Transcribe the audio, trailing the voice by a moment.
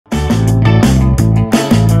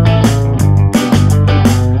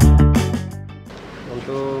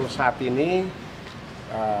saat ini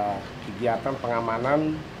kegiatan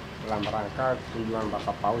pengamanan dalam rangka kunjungan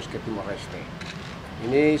Bapak Paus ke Timor Leste.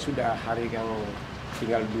 Ini sudah hari yang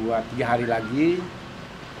tinggal 2-3 hari lagi,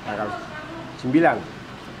 tanggal 9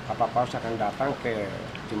 Bapak Paus akan datang ke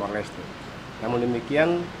Timor Leste. Namun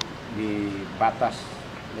demikian, di batas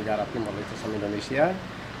negara Timor Leste sama Indonesia,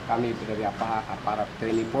 kami dari Aparat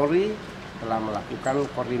TNI Polri telah melakukan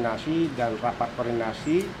koordinasi dan rapat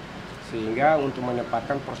koordinasi sehingga untuk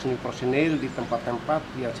menempatkan personil-personil di tempat-tempat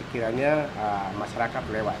yang sekiranya masyarakat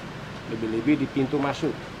lewat, lebih-lebih di pintu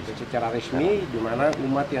masuk secara resmi, di mana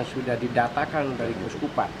umat yang sudah didatakan dari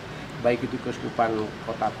keuskupan, baik itu keuskupan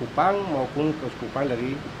Kota Kupang maupun keuskupan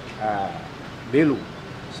dari Belu,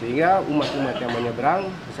 sehingga umat-umat yang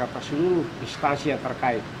menyeberang beserta seluruh instansi yang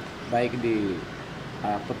terkait, baik di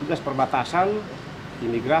petugas perbatasan,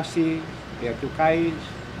 imigrasi, bea cukai,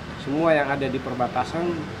 semua yang ada di perbatasan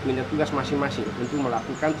punya tugas masing-masing untuk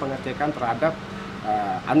melakukan pengecekan terhadap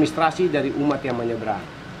administrasi dari umat yang menyeberang.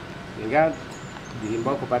 Sehingga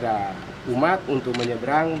dihimbau kepada umat untuk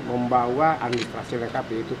menyeberang membawa administrasi lengkap,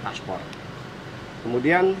 yaitu paspor.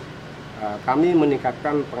 Kemudian kami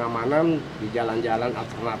meningkatkan pengamanan di jalan-jalan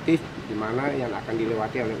alternatif di mana yang akan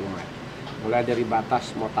dilewati oleh umat, mulai dari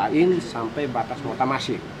batas Motaain sampai batas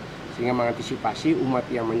Motamasin, sehingga mengantisipasi umat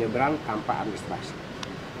yang menyeberang tanpa administrasi.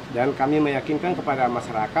 Dan kami meyakinkan kepada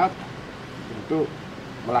masyarakat untuk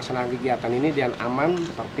melaksanakan kegiatan ini dengan aman,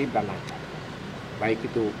 tertib, dan lancar. Baik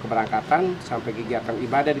itu keberangkatan sampai kegiatan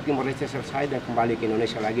ibadah di Timor Leste selesai dan kembali ke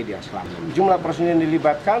Indonesia lagi dia selamat. Jumlah personil yang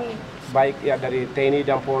dilibatkan baik ya dari TNI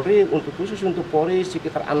dan Polri, khusus untuk Polri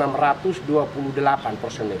sekitar 628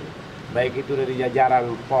 personil. Baik itu dari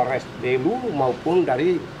jajaran Polres Belu maupun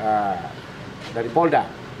dari Polda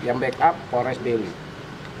yang backup Polres Belu.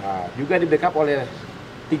 Juga di backup oleh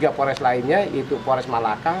 3 Polres lainnya, yaitu Polres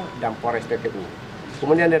Malaka dan Polres TPU.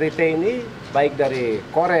 Kemudian dari TNI, baik dari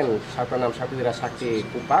Koren 161 Wirasakti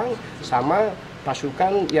Kupang sama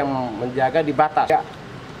pasukan yang menjaga di batas. Ya,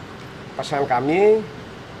 pesan kami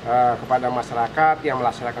kepada masyarakat yang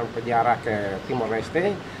melaksanakan penjara ke Timor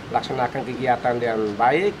Leste, laksanakan kegiatan dengan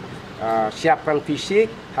baik, siapkan fisik,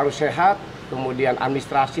 harus sehat, kemudian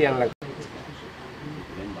administrasi yang lengkap.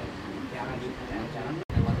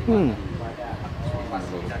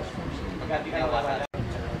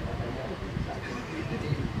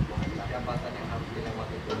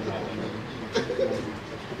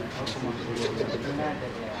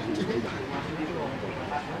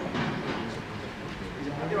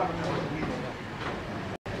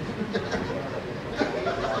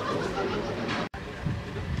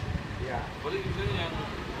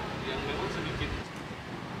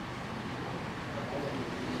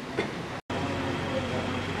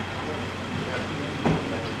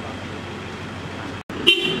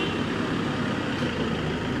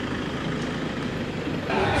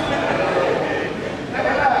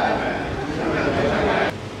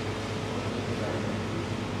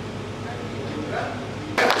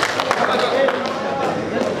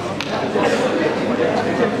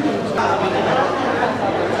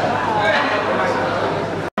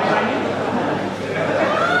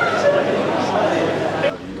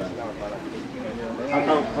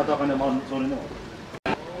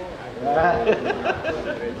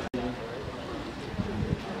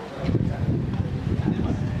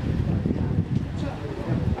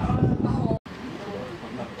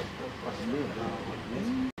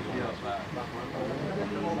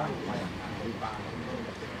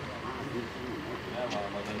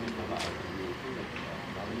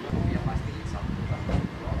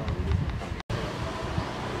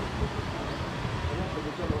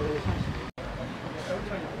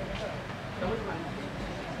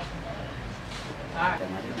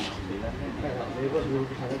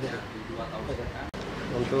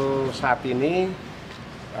 Untuk saat ini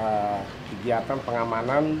kegiatan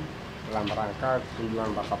pengamanan dalam rangka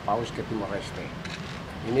kunjungan Bapak Paus ke Timor Leste.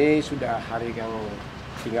 Ini sudah hari yang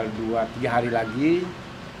tinggal 2-3 hari lagi,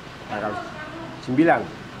 tanggal 9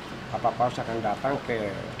 Bapak Paus akan datang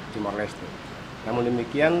ke Timor Leste. Namun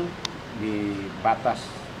demikian, di batas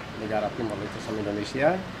negara Timor Leste sama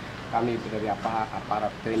Indonesia, kami dari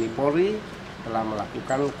Aparat TNI Polri telah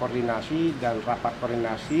melakukan koordinasi dan rapat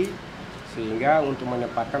koordinasi sehingga untuk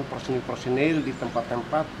menempatkan personil-personil di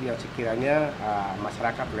tempat-tempat yang sekiranya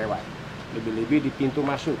masyarakat lewat, lebih-lebih di pintu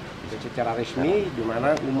masuk secara resmi, di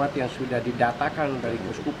mana umat yang sudah didatakan dari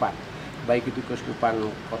keuskupan, baik itu keuskupan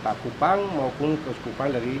Kota Kupang maupun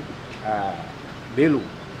keuskupan dari Belu,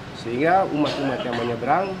 sehingga umat-umat yang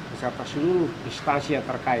menyeberang beserta seluruh instansi yang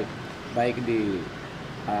terkait, baik di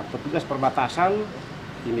petugas perbatasan,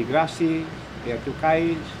 imigrasi, bea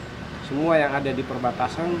cukai, semua yang ada di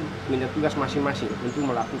perbatasan punya tugas masing-masing untuk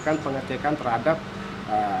melakukan pengecekan terhadap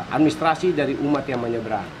administrasi dari umat yang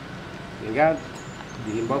menyeberang. Sehingga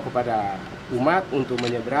dihimbau kepada umat untuk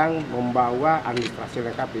menyeberang membawa administrasi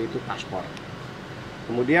lengkap, yaitu paspor.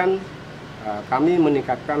 Kemudian kami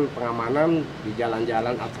meningkatkan pengamanan di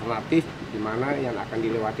jalan-jalan alternatif di mana yang akan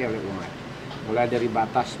dilewati oleh umat, mulai dari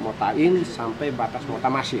batas Motaain sampai batas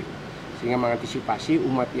Motamasin, sehingga mengantisipasi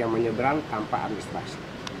umat yang menyeberang tanpa administrasi.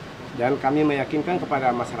 Dan kami meyakinkan kepada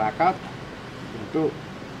masyarakat untuk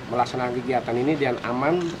melaksanakan kegiatan ini dengan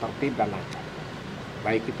aman, tertib, dan lancar.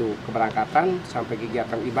 Baik itu keberangkatan sampai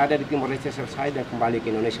kegiatan ibadah di Timor Leste selesai dan kembali ke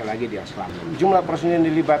Indonesia lagi dia selamat. Jumlah personil yang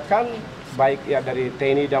dilibatkan baik ya dari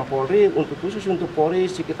TNI dan Polri, khusus untuk Polri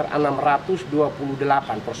sekitar 628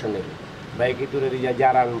 personil. Baik itu dari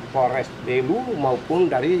jajaran Polres Belu maupun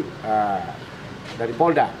dari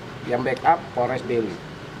Polda yang backup Polres Belu.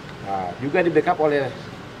 Juga di backup oleh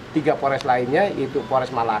 3 Polres lainnya, yaitu Polres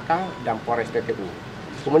Malaka dan Polres TPU.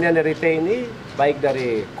 Kemudian dari TNI, baik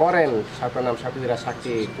dari Koren 161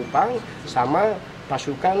 Wirasakti Kupang, sama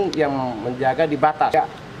pasukan yang menjaga di batas. Ya,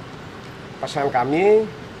 pesan kami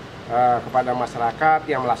kepada masyarakat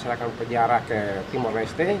yang melaksanakan penjara ke Timor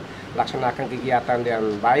Leste, laksanakan kegiatan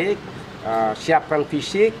dengan baik, siapkan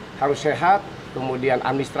fisik, harus sehat, kemudian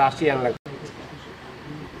administrasi yang lengkap.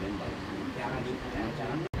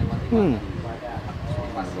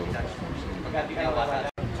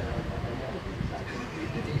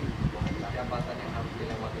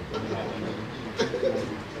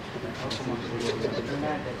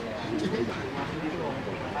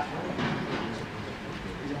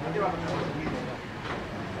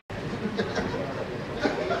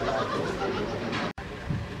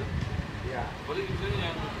 Boleh juga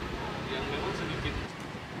yang lewat sedikit.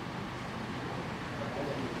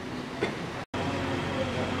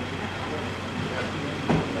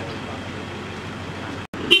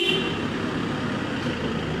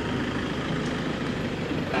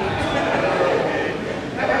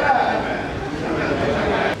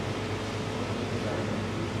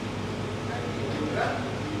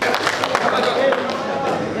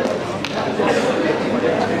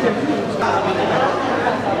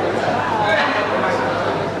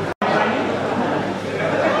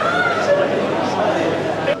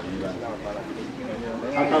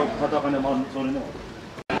 Atau akan mau soalnya.